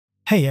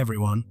Hey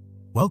everyone,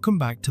 welcome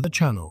back to the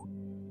channel.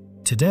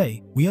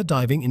 Today, we are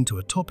diving into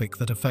a topic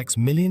that affects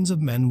millions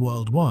of men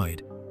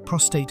worldwide,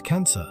 prostate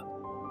cancer.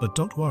 But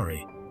don't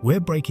worry,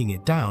 we're breaking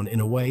it down in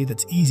a way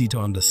that's easy to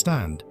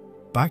understand,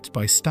 backed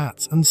by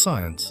stats and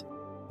science.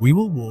 We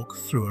will walk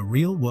through a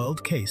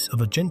real-world case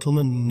of a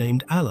gentleman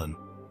named Alan,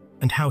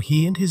 and how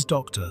he and his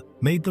doctor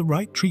made the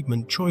right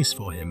treatment choice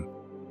for him.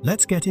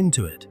 Let's get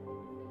into it.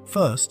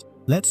 First,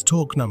 let's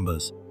talk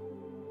numbers.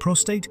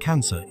 Prostate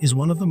cancer is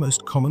one of the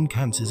most common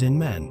cancers in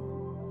men.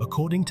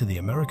 According to the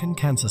American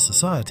Cancer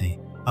Society,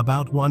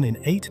 about 1 in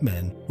 8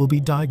 men will be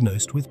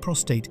diagnosed with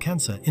prostate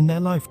cancer in their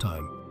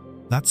lifetime.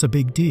 That's a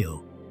big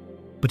deal.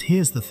 But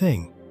here's the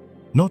thing,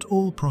 not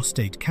all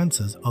prostate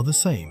cancers are the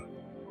same.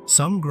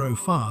 Some grow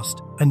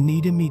fast and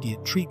need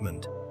immediate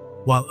treatment,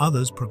 while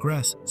others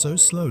progress so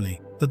slowly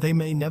that they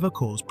may never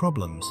cause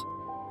problems.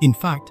 In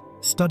fact,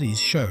 studies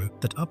show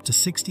that up to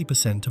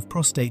 60% of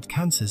prostate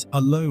cancers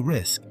are low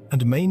risk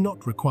and may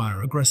not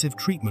require aggressive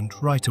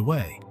treatment right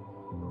away.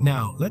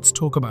 Now, let's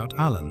talk about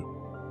Alan.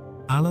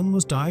 Alan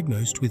was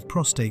diagnosed with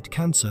prostate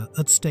cancer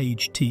at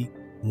stage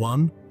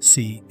T1,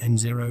 C,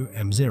 N0,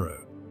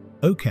 M0.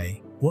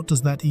 Okay, what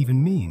does that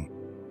even mean?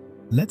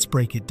 Let's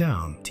break it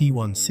down.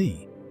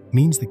 T1C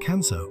means the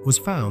cancer was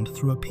found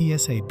through a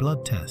PSA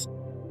blood test,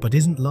 but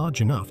isn't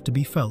large enough to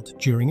be felt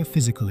during a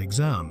physical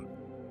exam.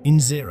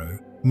 N0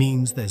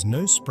 means there's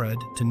no spread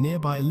to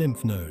nearby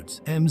lymph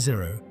nodes.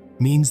 M0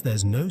 means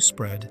there's no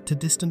spread to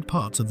distant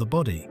parts of the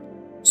body.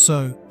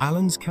 So,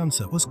 Alan's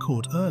cancer was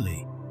caught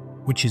early,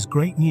 which is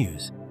great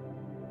news.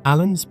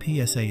 Alan's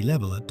PSA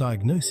level at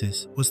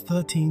diagnosis was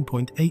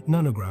 13.8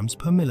 nanograms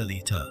per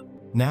milliliter.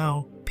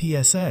 Now,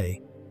 PSA,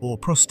 or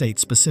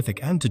prostate-specific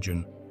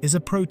antigen, is a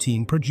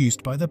protein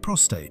produced by the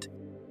prostate.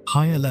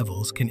 Higher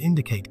levels can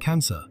indicate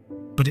cancer,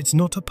 but it's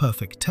not a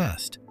perfect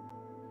test.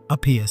 A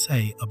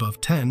PSA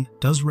above 10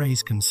 does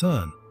raise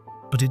concern,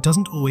 but it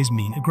doesn't always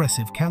mean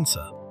aggressive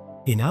cancer.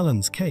 In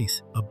Alan's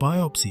case, a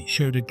biopsy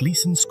showed a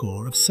Gleason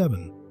score of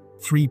 7,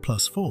 3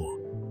 plus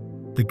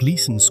 4. The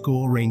Gleason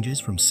score ranges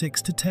from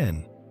 6 to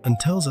 10 and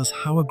tells us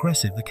how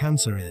aggressive the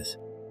cancer is.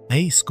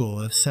 A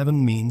score of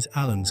 7 means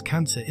Alan's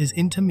cancer is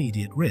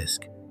intermediate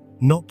risk,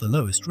 not the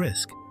lowest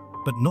risk,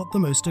 but not the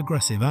most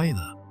aggressive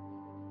either.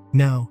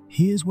 Now,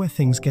 here's where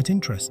things get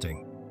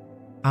interesting.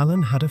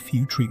 Alan had a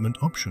few treatment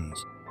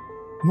options.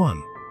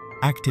 1.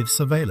 Active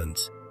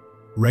surveillance,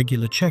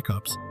 regular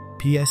checkups,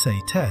 PSA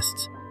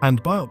tests,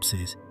 and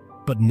biopsies,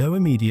 but no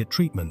immediate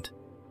treatment.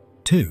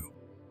 2.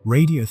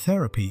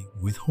 Radiotherapy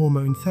with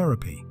hormone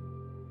therapy,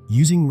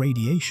 using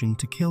radiation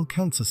to kill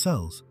cancer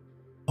cells,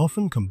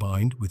 often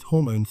combined with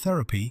hormone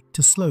therapy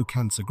to slow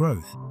cancer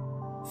growth.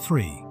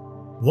 3.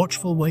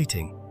 Watchful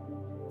waiting,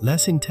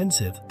 less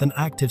intensive than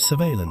active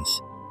surveillance,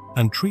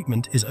 and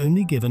treatment is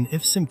only given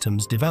if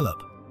symptoms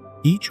develop.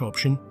 Each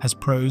option has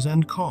pros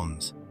and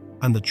cons,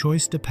 and the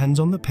choice depends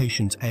on the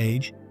patient's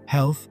age,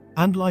 health,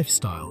 and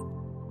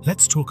lifestyle.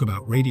 Let's talk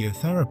about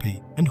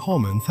radiotherapy and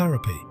hormone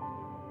therapy.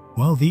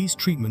 While these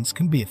treatments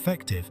can be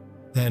effective,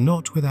 they're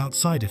not without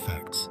side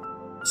effects.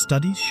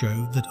 Studies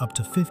show that up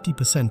to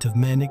 50% of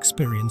men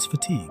experience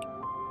fatigue,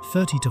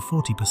 30 to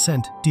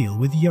 40% deal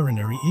with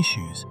urinary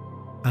issues,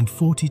 and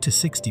 40 to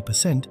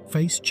 60%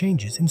 face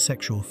changes in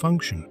sexual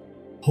function.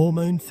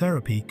 Hormone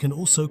therapy can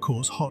also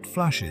cause hot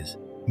flashes,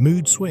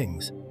 mood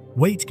swings,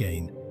 weight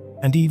gain,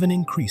 and even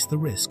increase the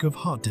risk of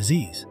heart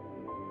disease.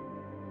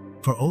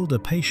 For older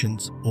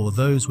patients or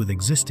those with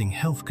existing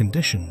health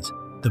conditions,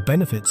 the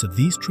benefits of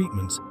these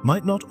treatments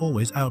might not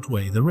always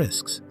outweigh the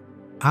risks.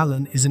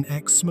 Alan is an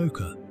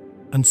ex-smoker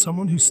and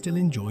someone who still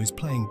enjoys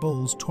playing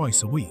bowls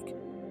twice a week.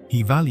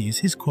 He values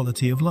his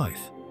quality of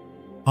life.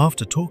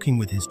 After talking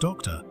with his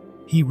doctor,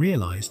 he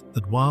realized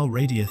that while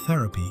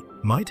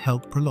radiotherapy might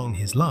help prolong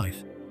his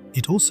life,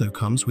 it also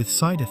comes with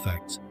side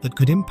effects that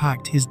could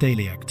impact his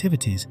daily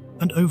activities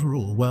and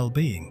overall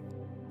well-being.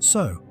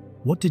 So,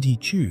 what did he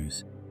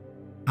choose?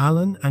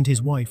 Alan and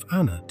his wife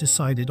Anna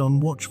decided on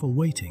watchful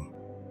waiting.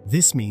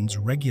 This means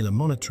regular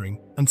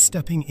monitoring and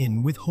stepping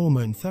in with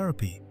hormone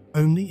therapy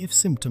only if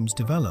symptoms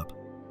develop.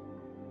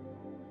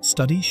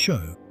 Studies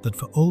show that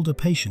for older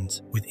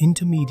patients with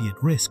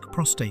intermediate-risk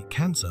prostate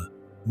cancer,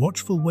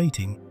 watchful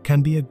waiting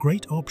can be a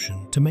great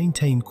option to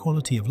maintain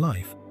quality of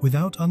life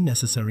without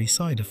unnecessary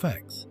side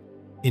effects.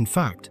 In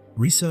fact,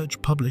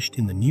 research published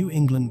in the New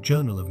England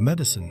Journal of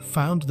Medicine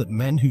found that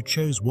men who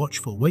chose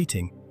watchful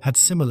waiting had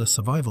similar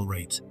survival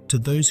rates to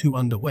those who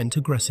underwent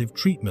aggressive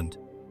treatment,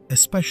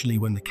 especially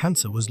when the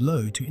cancer was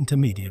low to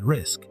intermediate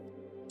risk.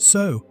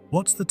 So,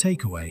 what's the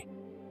takeaway?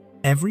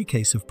 Every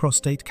case of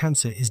prostate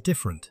cancer is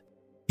different.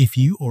 If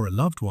you or a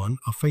loved one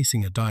are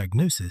facing a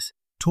diagnosis,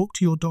 talk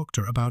to your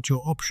doctor about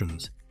your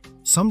options.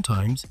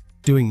 Sometimes,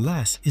 doing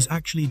less is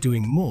actually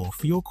doing more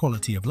for your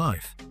quality of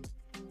life.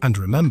 And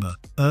remember,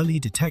 early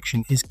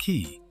detection is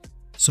key,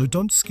 so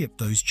don't skip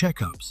those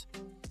checkups.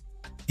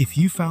 If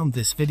you found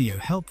this video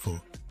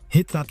helpful,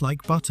 hit that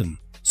like button,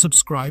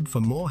 subscribe for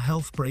more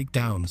health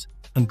breakdowns,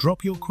 and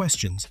drop your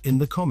questions in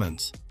the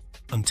comments.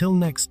 Until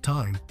next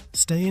time,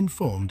 stay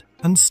informed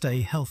and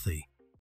stay healthy.